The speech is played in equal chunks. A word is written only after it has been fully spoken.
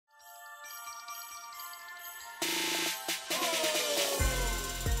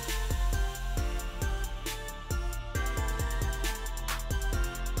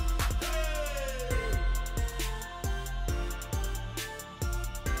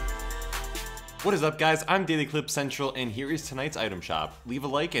What is up, guys? I'm Daily Clip Central, and here is tonight's item shop. Leave a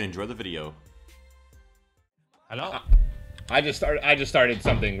like and enjoy the video. Hello. I just started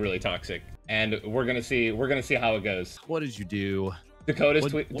something really toxic, and we're gonna see how it goes. What did you do? Dakotaz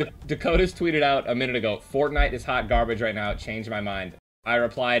tweeted out a minute ago, Fortnite is hot garbage right now. It changed my mind. I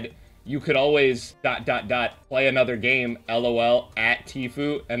replied, you could always ... play another game, LOL, at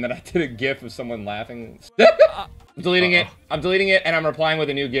Tfue, and then I did a gif of someone laughing. I'm deleting it, and I'm replying with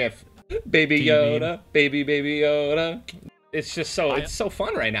a new gif. Baby Yoda, baby Yoda. It's just so, it's so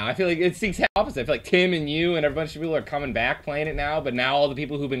fun right now. I feel like it's the exact opposite. I feel like Tim and you and a bunch of people are coming back playing it now, but now all the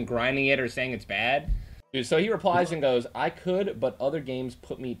people who've been grinding it are saying it's bad. Dude, so he replies and goes, I could, but other games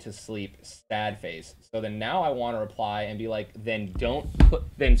put me to sleep, sad face. So then now I want to reply and be like, then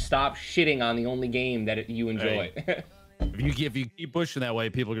stop shitting on the only game that you enjoy. Hey. If you keep pushing that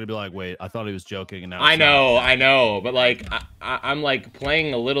way, people are gonna be like, wait, I thought he was joking, and now I know, but like I'm like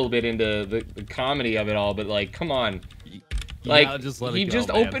playing a little bit into the comedy of it all, but like, come on. Like, he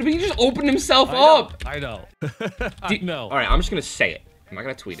just opened himself up. I know. I know. All right, I'm just gonna say it. I'm not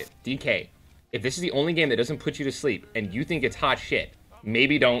gonna tweet it. DK, if this is the only game that doesn't put you to sleep and you think it's hot shit,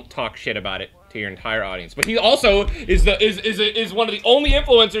 maybe don't talk shit about it to your entire audience. But he also is one of the only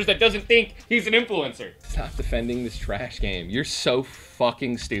influencers that doesn't think he's an influencer. Stop defending this trash game. You're so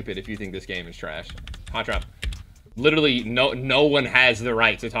fucking stupid if you think this game is trash. Hot drop. Literally, no one has the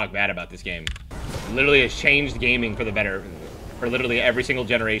right to talk bad about this game. Literally has changed gaming for the better for literally every single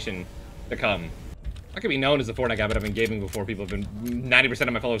generation to come. I could be known as the Fortnite guy, but I've been gaming before people have been. 90%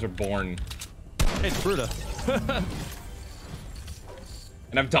 of my followers were born. Hey, it's Bruta.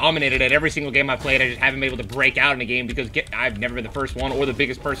 And I've dominated at every single game I've played. I just haven't been able to break out in a game because I've never been the first one or the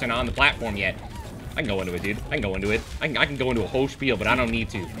biggest person on the platform yet. I can go into it, dude. I can go into it. I can go into a whole spiel, but I don't need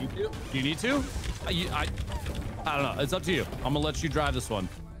to. You need to? I don't know. It's up to you. I'm gonna let you drive this one.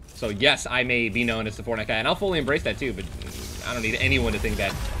 So yes, I may be known as the Fortnite guy, and I'll fully embrace that too, but I don't need anyone to think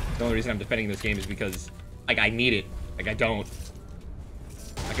that the only reason I'm defending this game is because, like, I need it. Like, I don't.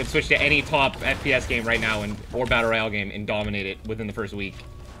 I could switch to any top FPS game right now or Battle Royale game and dominate it within the first week.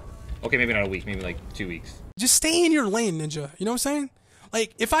 Okay, maybe not a week, maybe like 2 weeks. Just stay in your lane, Ninja. You know what I'm saying?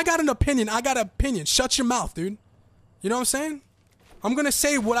 Like, if I got an opinion, I got an opinion. Shut your mouth, dude. You know what I'm saying? I'm gonna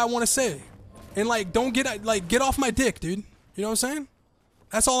say what I want to say. And, like, don't get off my dick, dude. You know what I'm saying?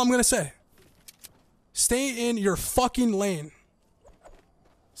 That's all I'm gonna say. Stay in your fucking lane.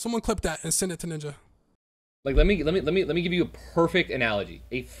 Someone clip that and send it to Ninja. Like, let me give you a perfect analogy.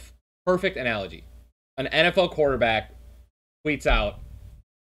 Perfect analogy. An NFL quarterback tweets out,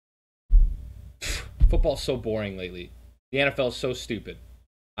 football's so boring lately. The NFL is so stupid.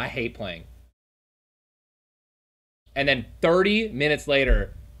 I hate playing. And then 30 minutes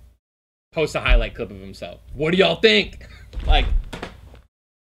later, posts a highlight clip of himself. What do y'all think? Like,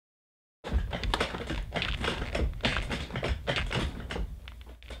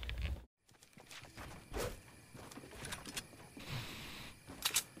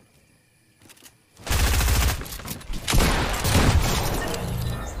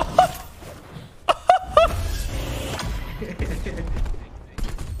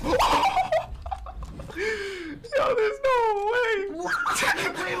 Yo, there's no way.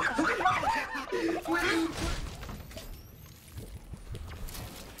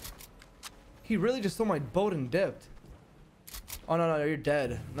 He really just stole my boat and dipped. Oh no, you're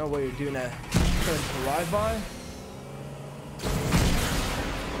dead. No way you're doing that. Trying to ride by?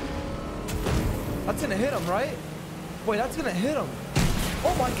 That's gonna hit him, right? Wait, that's gonna hit him.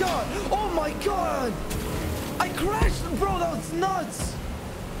 Oh my god! Oh my god! I crashed, bro, that was nuts!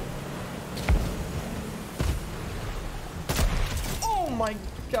 Oh my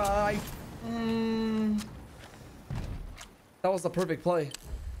god. That was the perfect play.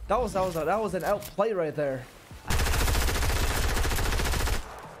 That was an outplay right there.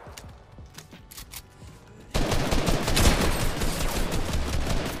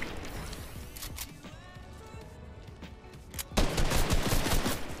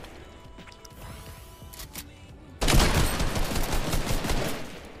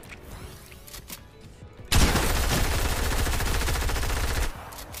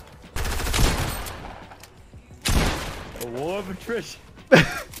 A war of attrition.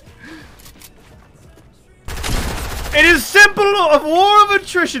 It is simple, a war of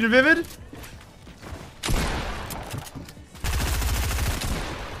attrition, Vivid.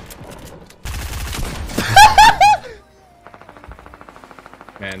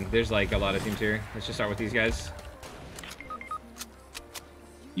 man, there's like a lot of teams here. Let's just start with these guys.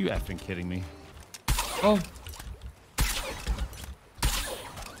 You effing kidding me? Oh.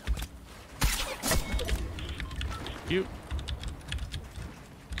 Cute.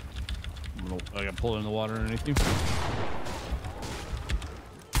 I got pulled in the water underneath you.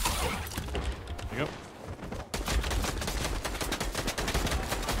 There you go.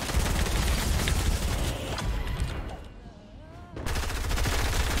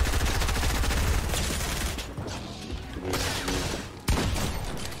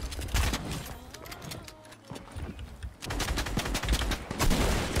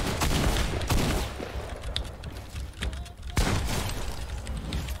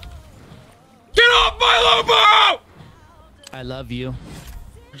 I love you.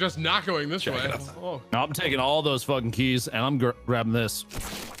 You're just not going this way. Oh. No, I'm taking all those fucking keys and I'm grabbing this.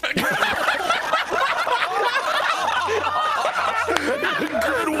 Good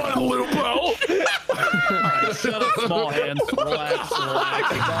one, Lupo. Alright, shut up, small hands. Relax,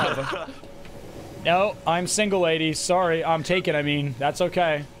 relax. No, I'm single, lady. Sorry, I'm taken. I mean, that's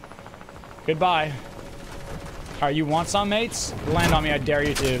okay. Goodbye. Alright, you want some, mates? Land on me, I dare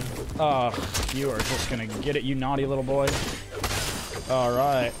you to. You are just gonna get it, you naughty little boy.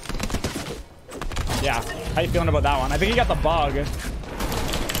 Alright. Yeah, how you feeling about that one? I think he got the bug.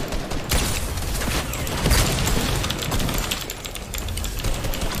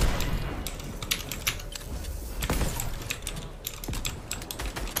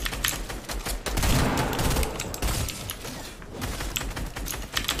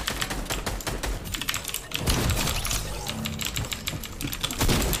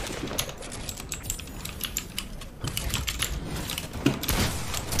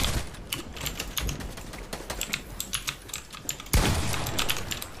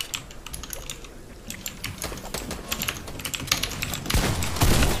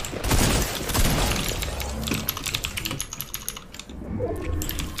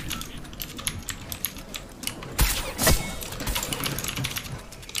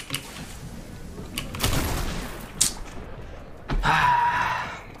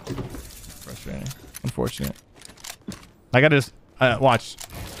 Unfortunate. I gotta just watch.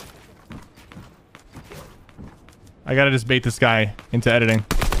 I gotta just bait this guy into editing.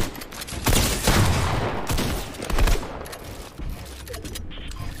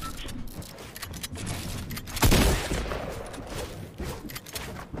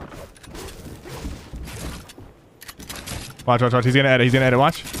 Watch, watch, watch. He's gonna edit. He's gonna edit.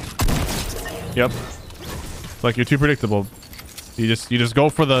 Watch. Yep. It's like you're too predictable. You just go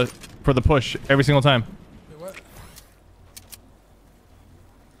for the push every single time. Wait, what?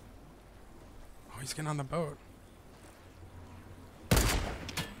 Oh, he's getting on the boat.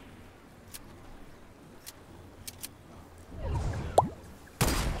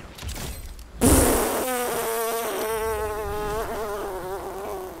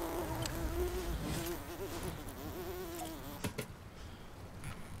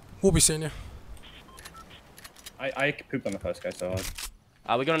 We'll be seeing you. I pooped on the first guy so hard.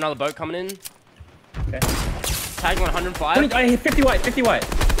 We got another boat coming in. Okay. Tagged 105. I hit 50 white, 50 white.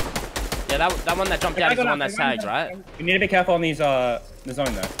 Yeah, that one that jumped out is the one that's tagged, right? You need to be careful on these, the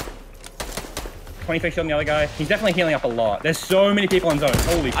zone though. 23 shield on the other guy. He's definitely healing up a lot. There's so many people in zone.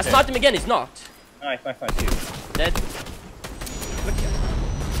 Holy shit. I sniped him again, he's knocked. Nice, nice, nice, dude. Dead.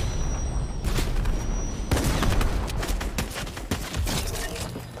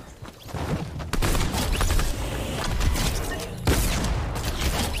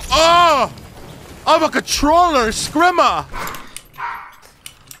 Oh! I'm a controller, scrimmer!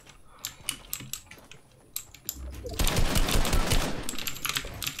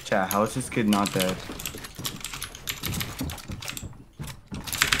 Chat, how is this kid not dead?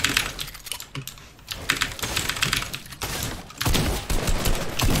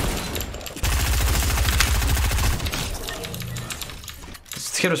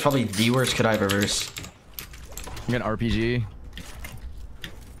 This kid was probably the worst kid I've ever seen. I'm gonna RPG.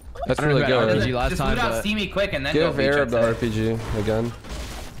 That's really good. RPG last time, but see me quick and then give Arab the RPG again.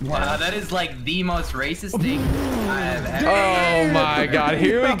 Wow, that is like the most racist thing I've ever. Oh my god,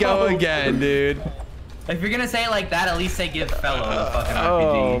 here we go again, dude. If you're gonna say it like that, at least say give fellow the fucking RPG.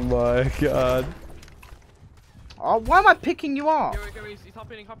 Oh my god. Oh, why am I picking you up? Go, he's hop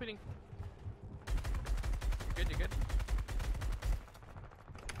hitting. Good, you're good.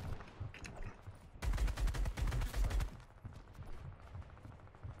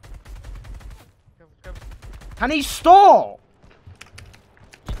 Go. Can he stop?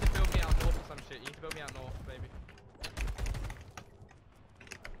 You need to build me out north or some shit. You need to build me out north, baby.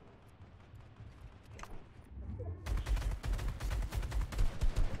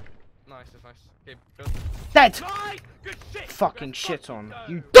 Nice. Okay, build. Dead! Nice! Good shit! Fucking shit on.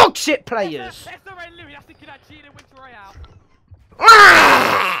 You dog shit players! That's the right Louis, that's the kid that cheated and went to royale.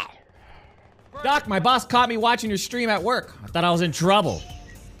 Doc, my boss caught me watching your stream at work. I thought I was in trouble.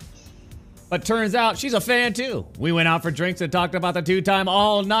 But turns out she's a fan too. We went out for drinks and talked about the 2-time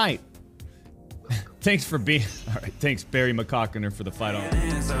all night. Thanks for being... All right, thanks Barry McCockiner for the fight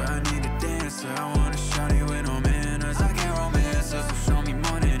on.